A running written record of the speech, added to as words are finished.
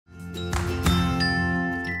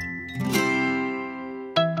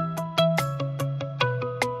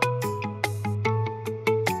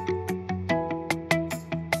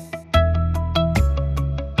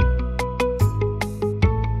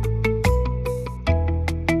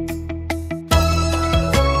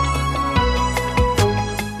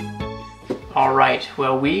right,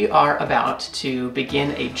 well, we are about to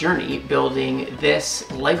begin a journey building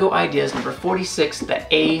this LEGO Ideas number 46, the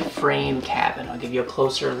A-frame cabin. I'll give you a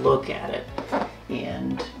closer look at it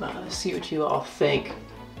and see what you all think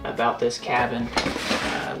about this cabin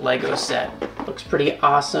LEGO set. Looks pretty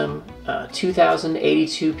awesome.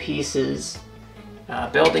 2,082 pieces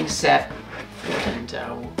building set, and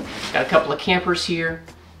got a couple of campers here,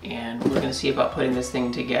 and we're going to see about putting this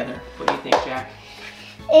thing together. What do you think, Jack?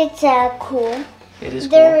 It's cool. It is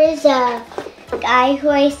cool. There is a guy who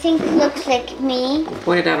I think looks like me. We'll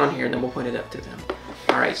point it out on here and then we'll point it up to them.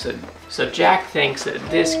 Alright, so Jack thinks that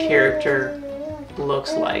this character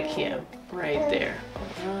looks like him right there.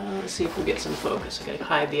 Let's see if we get some focus. I gotta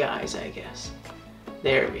hide the eyes, I guess.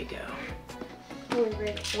 There we go.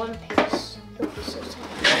 One piece.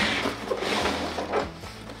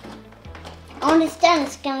 I understand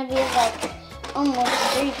it's gonna be like almost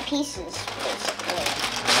 3 pieces, basically.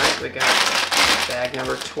 Alright, we got bag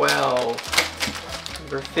number 12,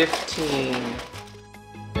 number 15.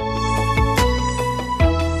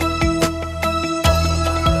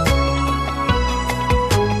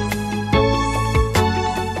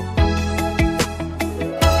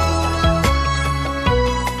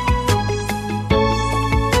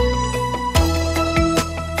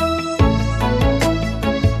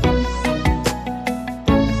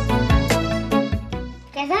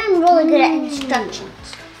 Good at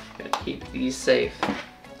instructions. Gotta keep these safe.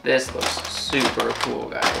 This looks super cool,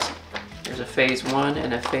 guys. There's a phase 1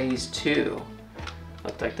 and a phase 2.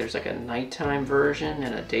 Looks like there's like a nighttime version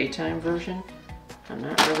and a daytime version. I'm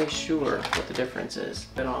not really sure what the difference is,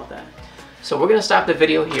 but all of that. So we're gonna stop the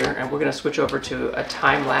video here and we're gonna switch over to a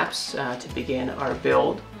time lapse to begin our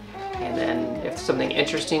build. And then if something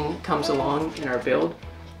interesting comes along in our build,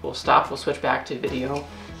 we'll stop, we'll switch back to video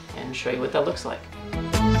and show you what that looks like.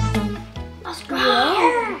 Let's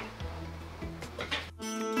go.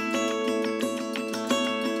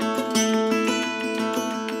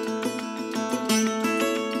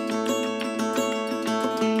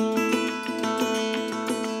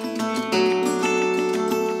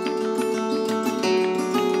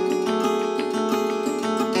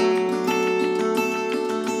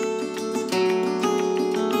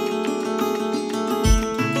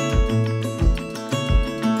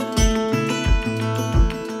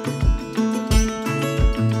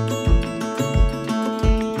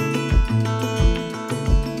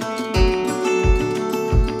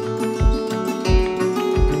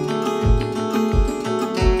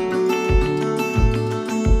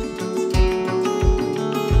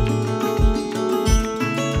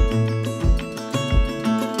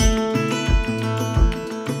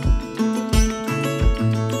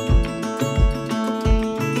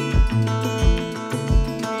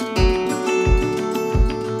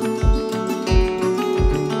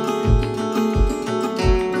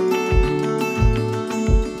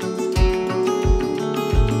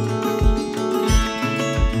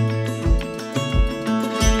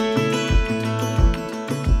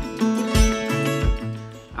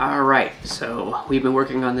 So we've been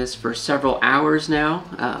working on this for several hours now.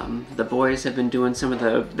 The boys have been doing some of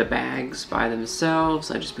the bags by themselves.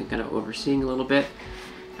 I've just been kind of overseeing a little bit.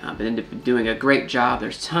 But ended up doing a great job.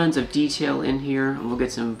 There's tons of detail in here, and we'll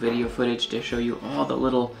get some video footage to show you all the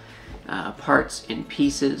little parts and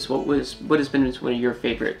pieces. What has been one of your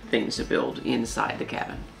favorite things to build inside the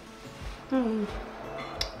cabin? To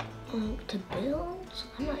build?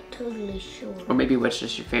 I'm not totally sure. Or maybe what's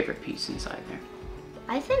just your favorite piece inside there?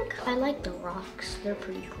 I think I like the rocks. They're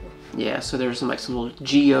pretty cool. Yeah, so there's some little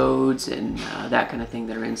geodes and that kind of thing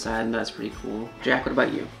that are inside, and that's pretty cool. Jack, what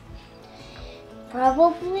about you?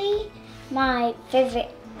 Probably my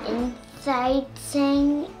favorite inside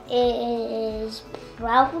thing is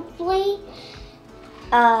probably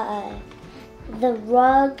the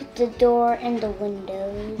rug, the door, and the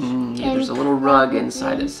windows. Yeah, there's a little rug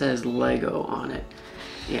inside that says LEGO on it.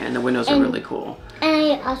 Yeah, and the windows are really cool.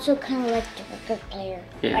 And I also kind of like the record player.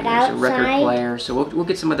 Yeah, right there's outside. a record player. So we'll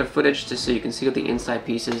get some other footage just so you can see all the inside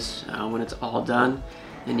pieces when it's all done.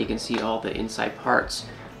 And you can see all the inside parts.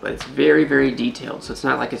 But it's very, very detailed. So it's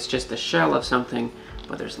not like it's just the shell of something,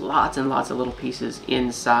 but there's lots and lots of little pieces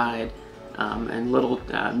inside and little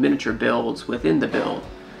miniature builds within the build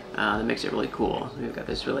that makes it really cool. We've got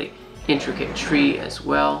this really intricate tree as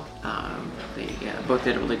well. They both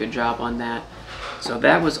did a really good job on that. So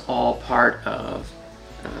that was all part of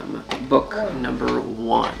book number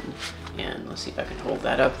 1. And let's see if I can hold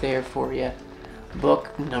that up there for you.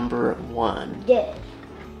 Book number 1. Yeah.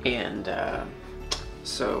 And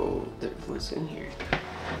so what's in here?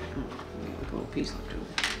 A little piece left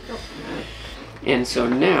over. And so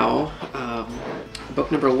now,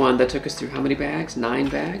 book number 1, that took us through how many bags? 9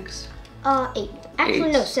 bags? 8. Actually,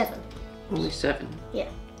 8. no, 7. Only 7. Yeah.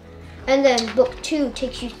 And then book 2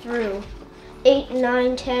 takes you through 8,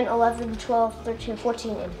 9, 10, 11, 12, 13,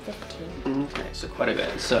 14, and 15. Okay, so quite a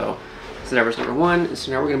bit. So that was number 1.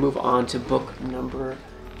 So now we're going to move on to book number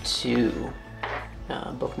 2.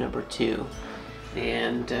 Book number 2.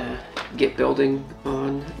 And get building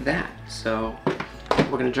on that. So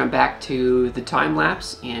we're going to jump back to the time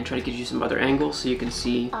lapse and try to get you some other angles so you can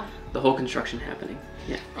see the whole construction happening.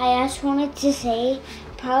 Yeah. I just wanted to say,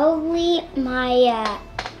 probably my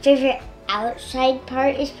favorite outside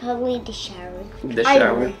part is probably the shower. The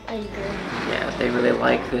shower. I agree. Yeah, they really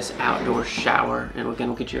like this outdoor shower, and again,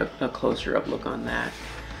 we'll get you a closer up look on that.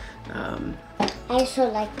 I also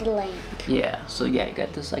like the lamp. Yeah, so yeah, you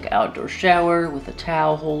got this like outdoor shower with a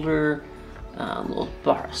towel holder, little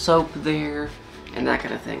bar of soap there, and that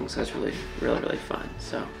kind of thing. So it's really, really, really fun.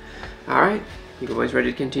 So, all right, you boys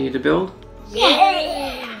ready to continue to build?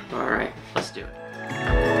 Yeah! All right, let's do it.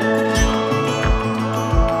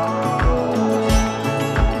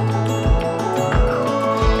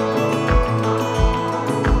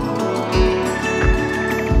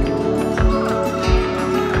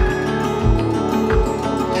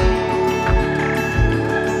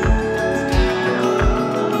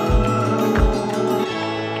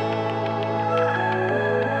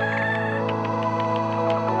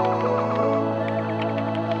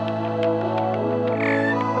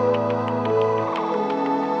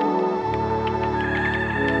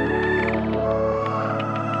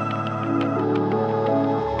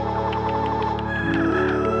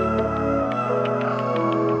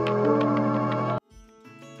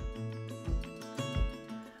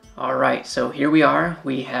 Alright, so here we are.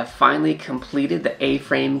 We have finally completed the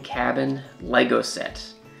A-frame cabin Lego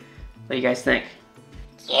set. What do you guys think?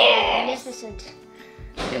 Magnificent.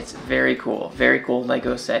 It's very cool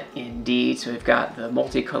Lego set indeed. So we've got the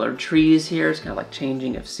multicolored trees here. It's kind of like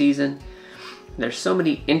changing of season. There's so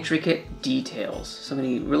many intricate details, so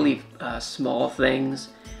many really small things,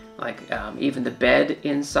 like even the bed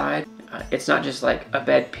inside. It's not just like a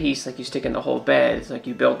bed piece, like you stick in the whole bed. It's like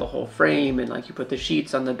you build the whole frame and like you put the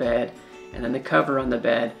sheets on the bed and then the cover on the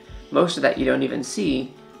bed. Most of that you don't even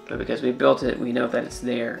see, but because we built it, we know that it's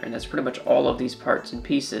there. And that's pretty much all of these parts and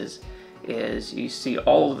pieces is you see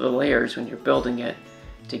all of the layers when you're building it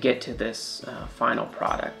to get to this final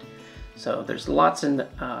product. So there's lots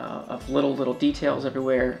of little details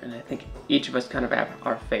everywhere, and I think each of us kind of have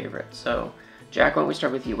our favorite. So Jack, why don't we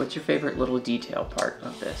start with you? What's your favorite little detail part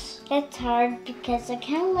of this? That's hard because I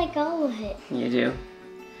kind of like all of it. You do?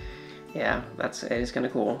 Yeah, it is kind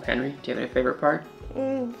of cool. Henry, do you have a favorite part?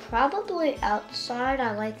 Probably outside.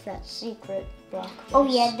 I like that secret block. Oh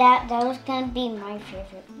yeah, that was gonna be my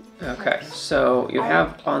favorite. Okay, so you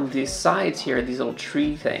have on the sides here these little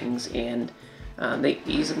tree things, and they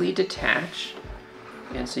easily detach.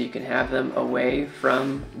 And so you can have them away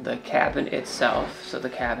from the cabin itself, so the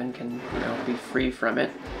cabin can, be free from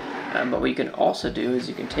it. But what you can also do is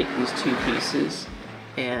you can take these two pieces,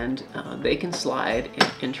 and they can slide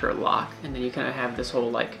and interlock, and then you kind of have this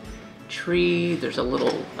whole like tree. There's a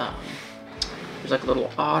little, there's like a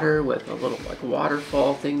little otter with a little like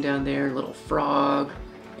waterfall thing down there, a little frog,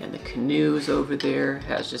 and the canoes over there.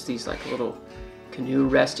 Has just these like little canoe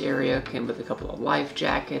rest area. Came with a couple of life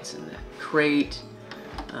jackets and a crate.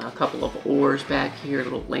 A couple of oars back here, a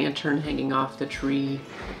little lantern hanging off the tree,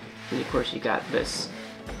 and of course you got this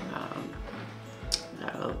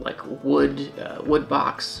like wood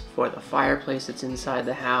box for the fireplace that's inside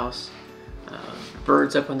the house.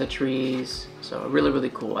 Birds up on the trees, so really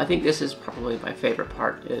cool. I think this is probably my favorite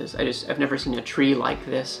part. I've never seen a tree like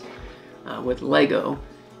this with Lego,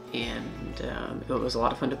 and it was a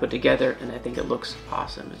lot of fun to put together, and I think it looks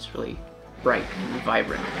awesome. It's really bright and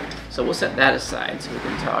vibrant. So we'll set that aside so we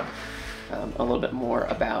can talk a little bit more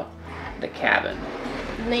about the cabin.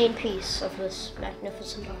 The main piece of this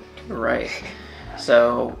magnificent art. Right.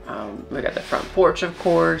 So we got the front porch, of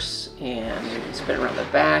course, and you can spin around the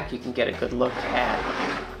back. You can get a good look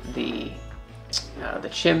at the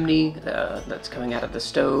chimney that's coming out of the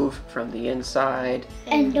stove from the inside.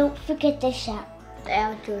 And don't forget the shower. The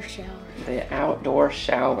outdoor shower. The outdoor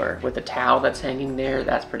shower with the towel that's hanging there.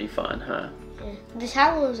 That's pretty fun, huh? Yeah. The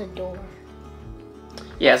towel is a door.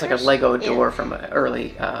 Yeah, it's like a Lego door from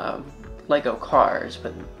early Lego cars,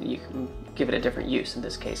 but you can give it a different use. In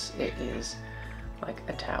this case, it is like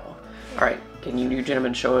a towel. All right, can you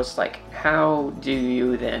gentlemen show us like how do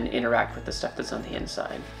you then interact with the stuff that's on the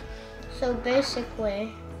inside? So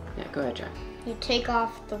basically, Yeah, go ahead, Jack. you take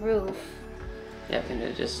off the roof. Yep, and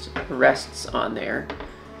it just rests on there.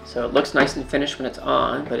 So it looks nice and finished when it's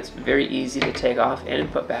on, but it's very easy to take off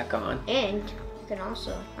and put back on. And you can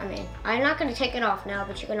also, I mean, I'm not going to take it off now,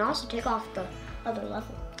 but you can also take off the other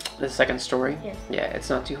level. The second story? Yeah. Yeah, it's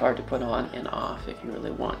not too hard to put on and off if you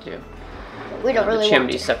really want to. But we don't really The want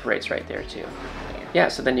chimney to. separates right there too. Yeah,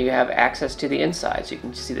 so then you have access to the inside, so you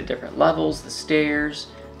can see the different levels, the stairs.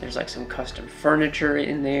 There's like some custom furniture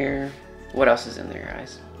in there. What else is in there,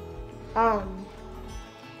 guys?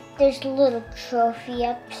 There's a little trophy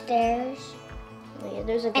upstairs. Yeah,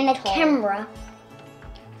 there's a And a guitar. camera.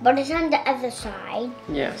 But it's on the other side.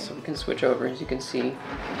 Yeah, so we can switch over, as you can see.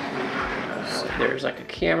 There's like a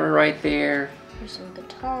camera right there. There's some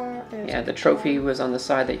guitar. There's Yeah, a the trophy was on the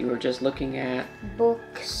side that you were just looking at.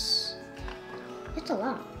 books. It's a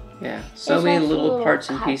lot. Yeah, so There's many also little a parts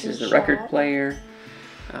and coffee pieces. The record shop. player.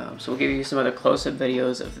 So we'll give you some other close-up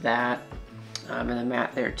videos of that, and the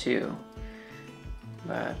mat there too.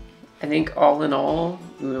 But I think all in all,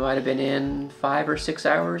 we might have been in 5 or 6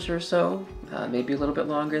 hours or so, maybe a little bit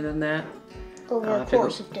longer than that. Over a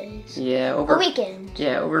course of days. Yeah, A over weekend.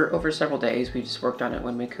 Yeah, over several days. We just worked on it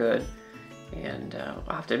when we could, and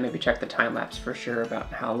I'll have to maybe check the time lapse for sure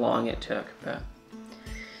about how long it took.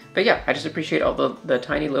 But yeah, I just appreciate all the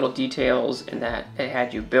tiny little details and that it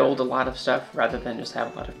had you build a lot of stuff rather than just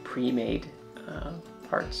have a lot of pre-made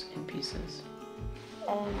parts and pieces.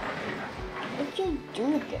 How did you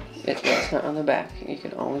do this? It's not on the back. You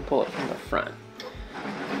can only pull it from the front.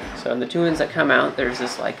 So in the tunes that come out, there's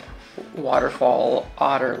this like waterfall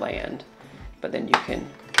otter land, but then you can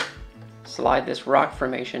slide this rock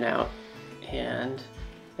formation out and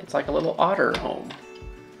it's like a little otter home.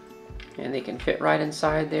 And they can fit right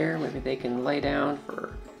inside there. Maybe they can lay down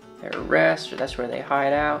for their rest, or that's where they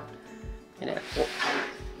hide out. And it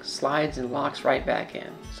slides and locks right back in.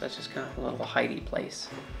 So it's just kind of a little hidey place.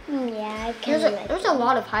 Yeah, I kind of like There's a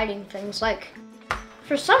lot of hiding things. Like,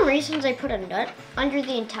 for some reason, they put a nut under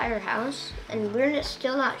the entire house, and we're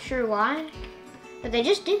still not sure why, but they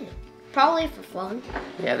just did it. Probably for fun.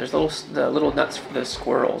 Yeah, there's the little nuts for the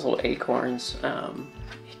squirrels, little acorns,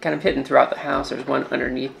 kind of hidden throughout the house. There's one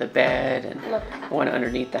underneath the bed and one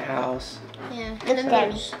underneath the house. Yeah, and then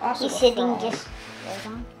Daddy. there's also He's a sitting frog. just right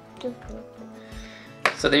on.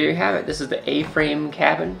 So there you have it. This is the A-frame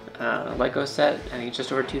cabin Lego set. I think it's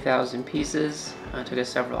just over 2,000 pieces. It took us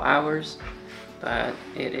several hours, but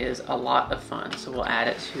it is a lot of fun. So we'll add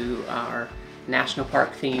it to our National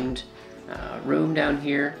Park themed room down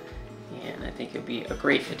here, and I think it'll be a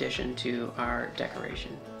great addition to our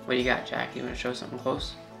decoration. What do you got, Jack? You want to show something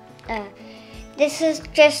close? This is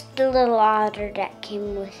just the little otter that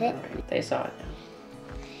came with it. Alright, they saw it now.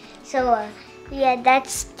 So, yeah,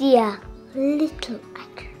 that's the little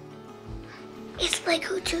otter. It's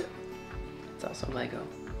Lego too. It's also Lego.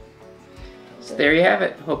 So there you have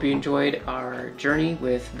it. Hope you enjoyed our journey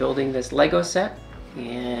with building this Lego set.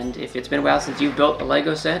 And if it's been a while since you've built a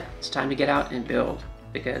Lego set, it's time to get out and build,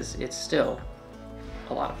 because it's still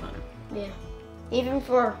a lot of fun. Yeah, even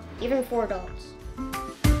for adults.